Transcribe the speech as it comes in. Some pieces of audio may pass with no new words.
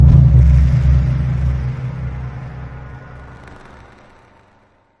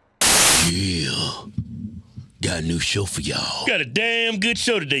got a new show for y'all. Got a damn good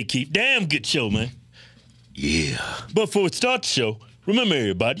show today, Keith. Damn good show, man. Yeah. But before we start the show, remember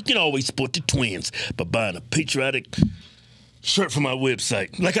everybody, you can always support the Twins by buying a patriotic shirt from our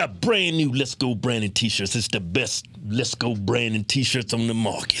website. Like our brand new Let's Go Brandon t-shirts. It's the best Let's Go Brandon t-shirts on the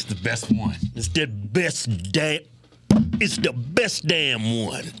market. It's the best one. It's the best damn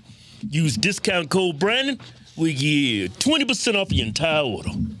one. Use discount code Brandon. We give 20% off your entire order.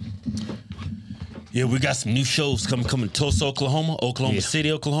 Yeah, we got some new shows coming to Tulsa, Oklahoma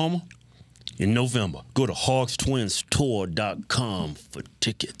City, Oklahoma in November. Go to hogstwinstour.com for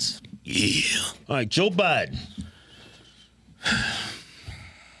tickets. Yeah. All right, Joe Biden.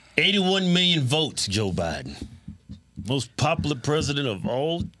 81 million votes, Joe Biden. Most popular president of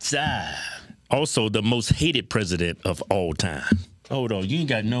all time. Also, the most hated president of all time. Hold on, you ain't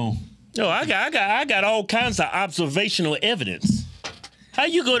got no. No, I got all kinds of observational evidence. How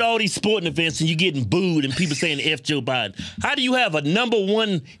you go to all these sporting events and you getting booed and people saying F Joe Biden? How do you have a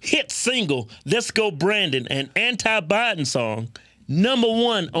 #1 hit single, Let's Go Brandon, an anti-Biden song,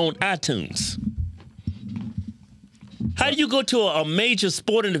 #1 on iTunes? How do you go to a major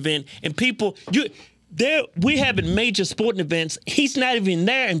sporting event and people we having major sporting events, he's not even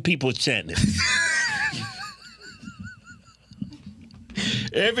there and people chanting.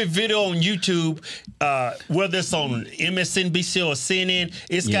 Every video on YouTube, whether it's on MSNBC or CNN,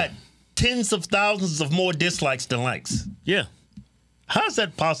 it's got tens of thousands of more dislikes than likes. Yeah. How's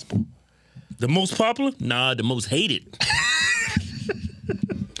that possible? The most popular? Nah, the most hated.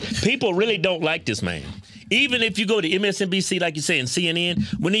 People really don't like this man. Even if you go to MSNBC, like you say, and CNN,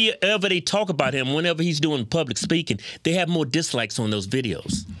 whenever they talk about him, whenever he's doing public speaking, they have more dislikes on those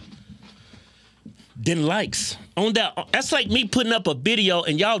videos than likes. On that's like me putting up a video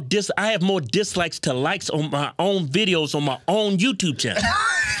and y'all I have more dislikes to likes on my own videos on my own YouTube channel.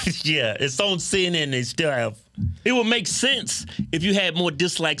 Yeah, it's on CNN. They still have. It would make sense if you had more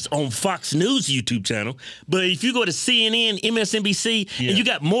dislikes on Fox News YouTube channel, but if you go to CNN, MSNBC, and you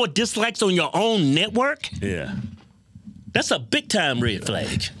got more dislikes on your own network, that's a big time red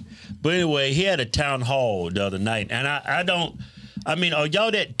flag. But anyway, he had a town hall the other night, and I mean, are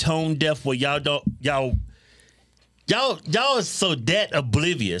y'all that tone deaf where y'all is so that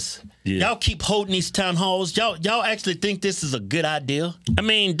oblivious? Yeah. Y'all keep holding these town halls. Y'all actually think this is a good idea? I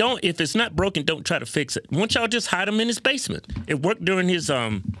mean, if it's not broken, don't try to fix it. Won't y'all just hide him in his basement? It worked during his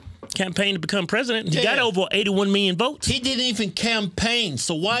campaign to become president. He got over 81 million votes. He didn't even campaign.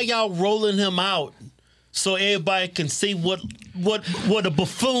 So why y'all rolling him out so everybody can see what a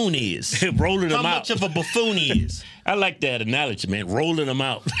buffoon is? Rolling him out. How much of a buffoon he is. I like that analogy, man. Rolling him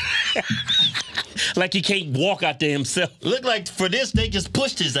out. Like he can't walk out there himself. Look like for this, they just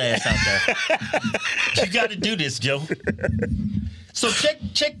pushed his ass out there. You got to do this, Joe. So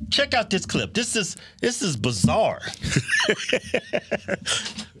check out this clip. This is bizarre.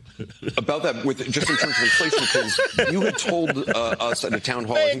 About that, just in terms of inflation, because you had told us at a town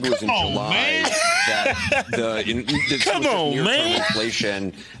hall, I think it was in July, that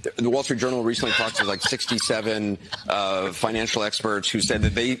inflation. The Wall Street Journal recently talked to like 67 financial experts who said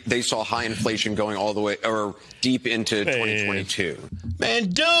that they saw high inflation going all the way or deep into 2022. Man,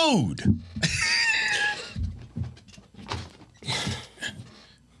 dude.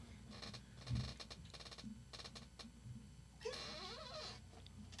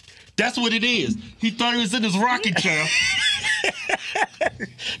 That's what it is. He thought he was in his rocking chair.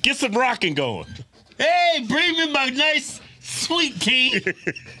 Get some rocking going. Hey, bring me my nice sweet tea.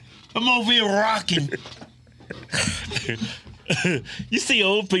 I'm over here rocking. You see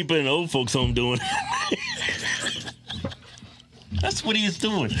old people in old folks' home doing it. That's what he was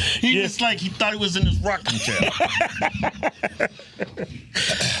doing. He was like he thought he was in his rocking chair.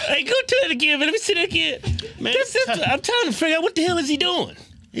 Hey, go to it again, man. Let me see that again. Man, I'm trying to figure out what the hell is he doing.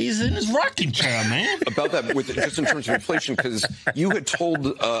 He's in his rocking chair, man. About that, just in terms of inflation, because you had told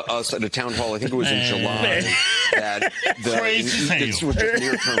us at a town hall, I think it was in July, that this was just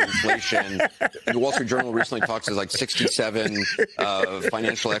near-term inflation. The Wall Street Journal recently talked to like 67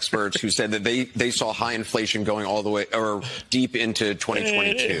 financial experts who said that they saw high inflation going all the way or deep into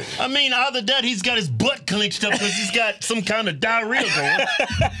 2022. I mean, either that, he's got his butt clenched up because he's got some kind of diarrhea going.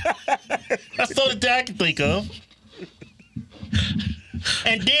 That's the only thing I can think of.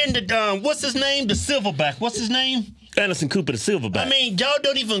 And then what's his name? The silverback. What's his name? Anderson Cooper, the silverback. I mean, y'all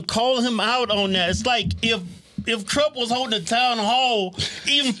don't even call him out on that. It's like if Trump was holding a town hall,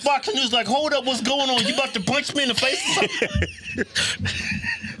 even Fox News like, hold up, what's going on? You about to punch me in the face or something?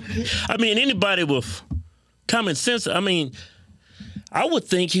 I mean, anybody with common sense, I mean, I would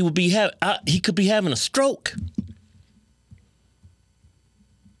think he would he could be having a stroke.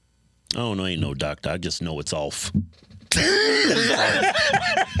 I don't know. Ain't no doctor. I just know it's off.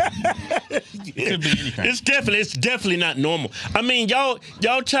 It could be anything. It's definitely not normal. I mean, y'all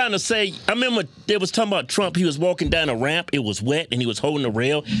trying to say. I remember they was talking about Trump. He was walking down a ramp. It was wet, and he was holding the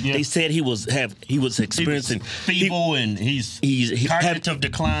rail. Yeah. They said he was experiencing feeble and he's cognitive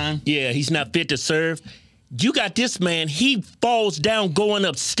decline. Yeah, he's not fit to serve. You got this man. He falls down going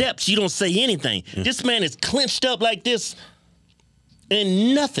up steps. You don't say anything. This man is clenched up like this,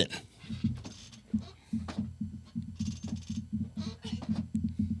 and nothing.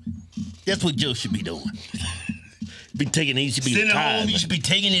 That's what Joe should be doing. Be taking it easy. Sitting home, you should be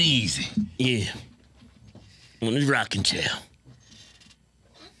taking it easy. Yeah. On the rocking chair.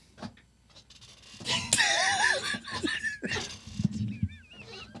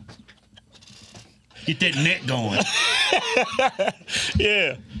 Get that net going.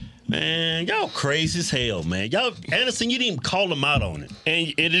 Yeah. Man, y'all crazy as hell, man. Y'all, Anderson, you didn't even call him out on it.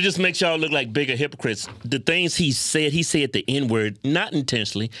 And it just makes y'all look like bigger hypocrites. The things he said the N-word, not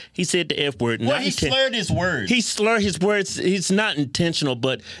intentionally. He said the F-word. Well, he slurred his words. He slurred his words. It's not intentional,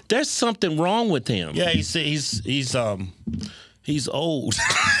 but there's something wrong with him. Yeah, he's old.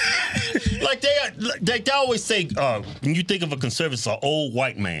 Like they always say, when you think of a conservative, it's an old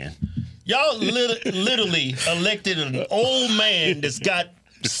white man. Y'all literally elected an old man that's got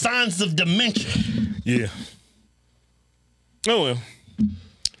signs of dementia. Yeah. Oh, well.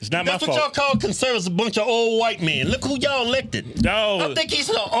 It's not my fault. That's what y'all call conservatives, a bunch of old white men. Look who y'all elected. No. I think he's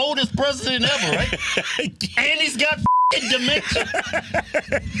the oldest president ever, right? And he's got dementia.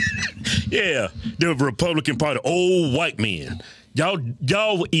 Yeah. The Republican Party, old white men.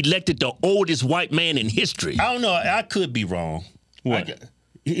 Y'all elected the oldest white man in history. I don't know. I could be wrong. What?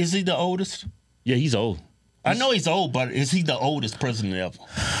 Is he the oldest? Yeah, he's old. I know he's old, but is he the oldest president ever?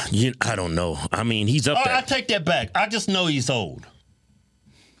 I don't know. I mean, he's up there. I take that back. I just know he's old.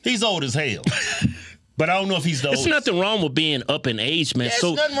 He's old as hell. But I don't know if he's the oldest. There's nothing wrong with being up in age, man. Yeah,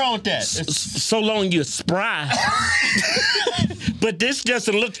 there's nothing wrong with that. So long you're spry. But this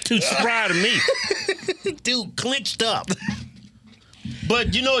doesn't look too spry to me. Dude, clenched up.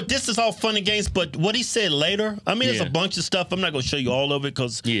 But you know what? This is all fun and games. But what he said later, I mean, there's a bunch of stuff. I'm not going to show you all of it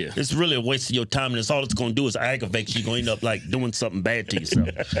because it's really a waste of your time. And it's all it's going to do is aggravate you. You're going to end up like doing something bad to yourself.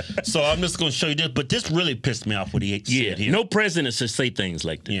 So I'm just going to show you this. But this really pissed me off what he said here. No president should say things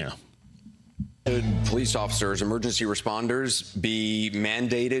like that. Yeah. Should police officers, emergency responders be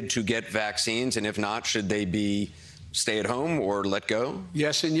mandated to get vaccines? And if not, should they be stay at home or let go?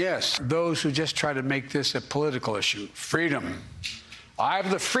 Yes and yes. Those who just try to make this a political issue. Freedom. I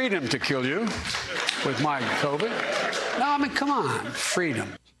have the freedom to kill you with my COVID. No, I mean, come on.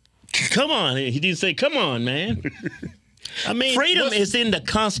 Freedom. Come on. He didn't say, come on, man. I mean, freedom is in the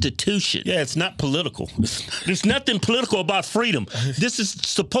Constitution. Yeah, it's not political. There's nothing political about freedom. This is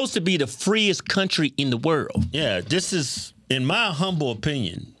supposed to be the freest country in the world. Yeah, this is, in my humble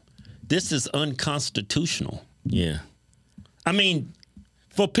opinion, this is unconstitutional. Yeah. I mean,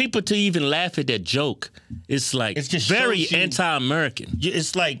 for people to even laugh at that joke, it's like it's just very anti-American.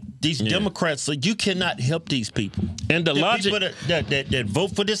 It's like these Democrats, like, you cannot help these people. And the logic people that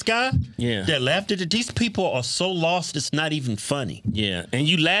vote for this guy, that laughed at it, these people are so lost it's not even funny. Yeah, and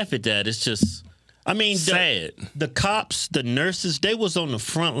you laugh at that, it's just sad. The cops, the nurses, they was on the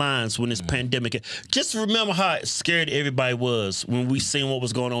front lines when this pandemic. Just remember how scared everybody was when we seen what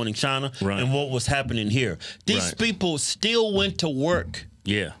was going on in China and what was happening here. These people still went to work.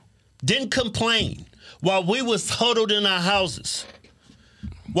 Yeah. Didn't complain while we was huddled in our houses.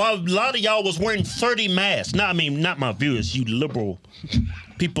 While a lot of y'all was wearing 30 masks. No, I mean, not my viewers, you liberal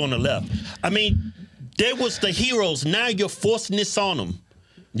people on the left. I mean, they was the heroes. Now you're forcing this on them.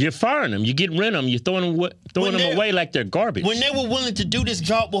 You're firing them. You're getting rid of them. You're throwing them away like they're garbage. When they were willing to do this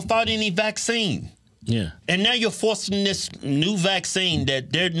job without any vaccine. Yeah. And now you're forcing this new vaccine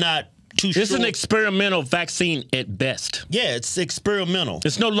that they're not too sure. It's an experimental vaccine at best. Yeah, it's experimental.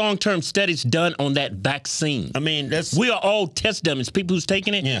 There's no long-term studies done on that vaccine. I mean, we are all test dummies. People who's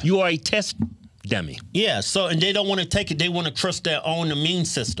taking it, you are a test dummy. Yeah, and they don't want to take it. They want to trust their own immune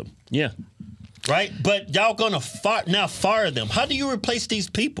system. Yeah. Right? But y'all going to fire them. How do you replace these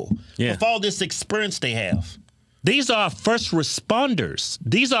people with all this experience they have? These are first responders.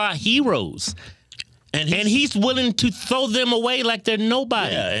 These are heroes. And he's willing to throw them away like they're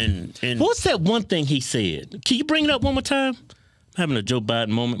nobody. Yeah, and what's that one thing he said? Can you bring it up one more time? I'm having a Joe Biden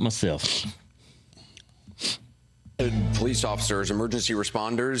moment myself. Should police officers, emergency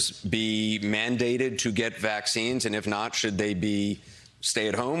responders be mandated to get vaccines? And if not, should they be stay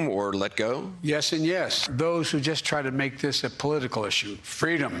at home or let go? Yes and yes. Those who just try to make this a political issue.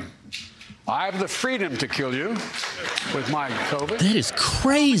 Freedom. I have the freedom to kill you with my COVID. That is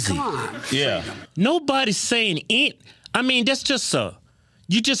crazy. Come on. Yeah. Freedom. Nobody's saying it. I mean, that's just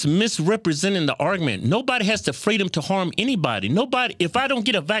you just misrepresenting the argument. Nobody has the freedom to harm anybody. Nobody. If I don't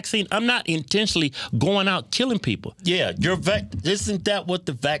get a vaccine, I'm not intentionally going out killing people. Yeah, isn't that what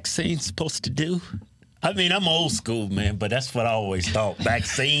the vaccine's supposed to do? I mean, I'm old school, man, but that's what I always thought.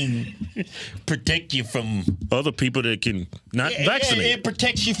 Vaccine protect you from other people that can not vaccinate. It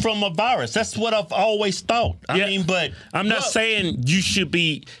protects you from a virus. That's what I've always thought. I mean, but I'm not saying you should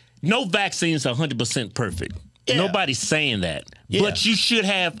be. No vaccines are 100% perfect. Yeah. Nobody's saying that. Yeah. But you should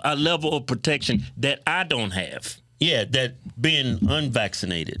have a level of protection that I don't have. Yeah, that being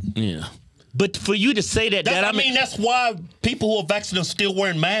unvaccinated. Yeah. But for you to say that, I mean, that's why people who are vaccinated are still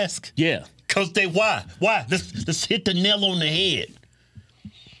wearing masks. Yeah. Because why? Let's hit the nail on the head.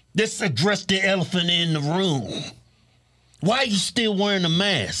 Let's address the elephant in the room. Why are you still wearing a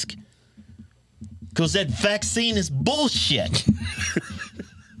mask? Because that vaccine is bullshit.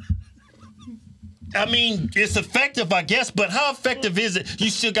 I mean, it's effective, I guess, but how effective is it? You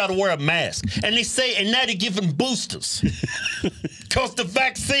still got to wear a mask. And they say, and now they're giving boosters. Because the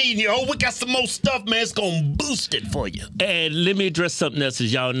vaccine, we got some more stuff, man. It's going to boost it for you. And let me address something else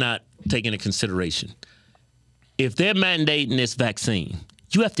as y'all not taking into consideration. If they're mandating this vaccine,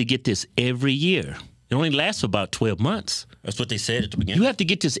 you have to get this every year. It only lasts for about 12 months. That's what they said at the beginning. You have to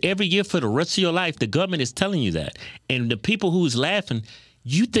get this every year for the rest of your life. The government is telling you that. And the people who's laughing,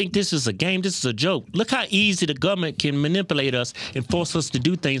 you think this is a game, this is a joke. Look how easy the government can manipulate us and force us to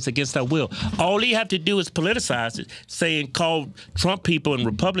do things against our will. All they have to do is politicize it, call Trump people and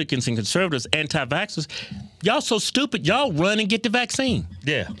Republicans and conservatives anti-vaxxers. Y'all so stupid, y'all run and get the vaccine.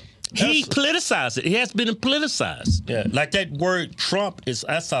 Yeah. He politicized it. It has been politicized. Yeah, like that word Trump,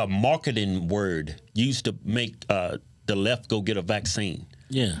 that's a marketing word used to make the left go get a vaccine.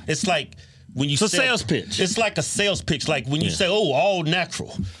 Yeah. It's like when you a sales pitch. It's like a sales pitch. Like when you say, "Oh, all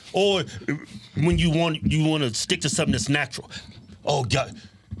natural," or when you want to stick to something that's natural. Oh God,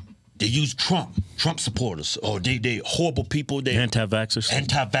 they use Trump supporters, or they horrible people. They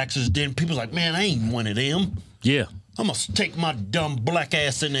anti-vaxxers. Then people's like, "Man, I ain't one of them." Yeah, I'm gonna take my dumb black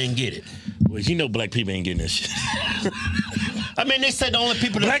ass in there and get it. Well, you know, black people ain't getting that shit. I mean, they said the only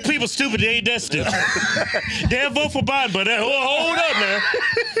people black people stupid. They ain't that stupid. They'll vote for Biden, but hold up, man.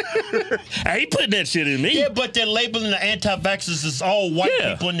 I ain't putting that shit in me. Yeah, but they're labeling the anti-vaxxers as all white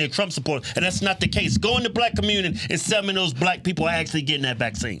people and they're Trump supporters, and that's not the case. Go in the black community and some of those black people are actually getting that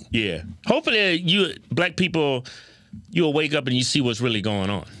vaccine. Yeah. Hopefully, you black people, you'll wake up and you see what's really going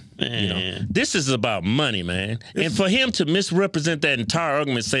on. You know, this is about money, man. And for him to misrepresent that entire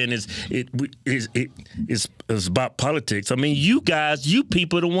argument, saying it's about politics. I mean, you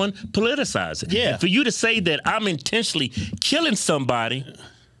people are the one politicizing it. Yeah. And for you to say that I'm intentionally killing somebody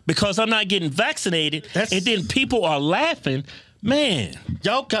because I'm not getting vaccinated, and then people are laughing, man.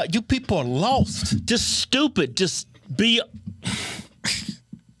 You people are lost. Just stupid. Just be.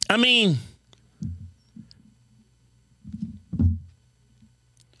 I mean.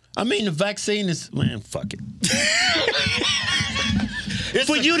 The vaccine is, man, fuck it.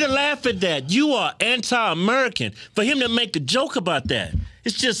 For you to laugh at that, you are anti-American. For him to make a joke about that,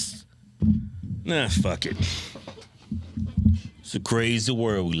 it's just, fuck it. It's a crazy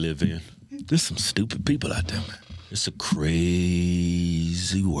world we live in. There's some stupid people out there, man. It's a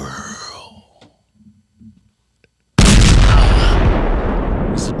crazy world.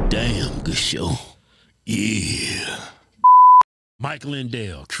 It's a damn good show. Yeah. Mike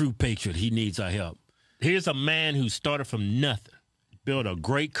Lindell, true patriot, he needs our help. Here's a man who started from nothing, built a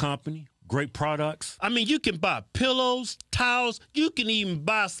great company, great products. I mean, you can buy pillows, towels. You can even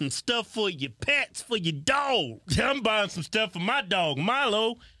buy some stuff for your pets, for your dog. I'm buying some stuff for my dog,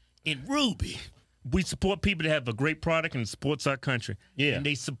 Milo, and Ruby. We support people that have a great product and supports our country. Yeah. And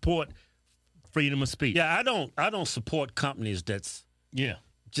they support freedom of speech. Yeah, I don't support companies that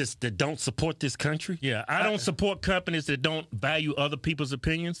don't support this country. Yeah, I don't support companies that don't value other people's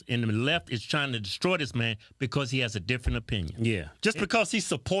opinions, and the left is trying to destroy this man because he has a different opinion. Yeah. Just because he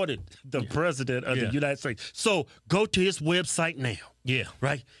supported the president of the United States. So go to his website now. Yeah.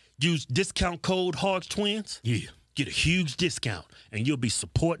 Right? Use discount code Hogs Twins. Yeah. Get a huge discount, and you'll be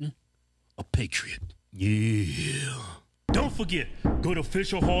supporting a patriot. Yeah. Don't forget, go to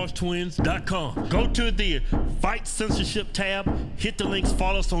officialhogstwins.com. Go to the Fight Censorship tab, hit the links,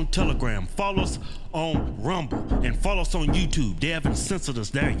 follow us on Telegram, follow us on Rumble, and follow us on YouTube. They haven't censored us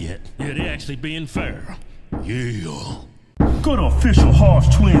there yet. Yeah, they're actually being fair. Yeah. Go to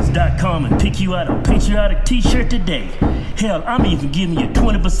officialhorsetwins.com and pick you out a patriotic t-shirt today. Hell, I'm even giving you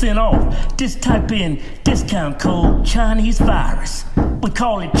 20% off. Just type in discount code Chinese Virus. We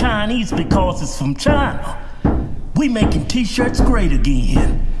call it Chinese because it's from China. We making t-shirts great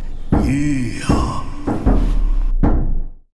again. Yeah.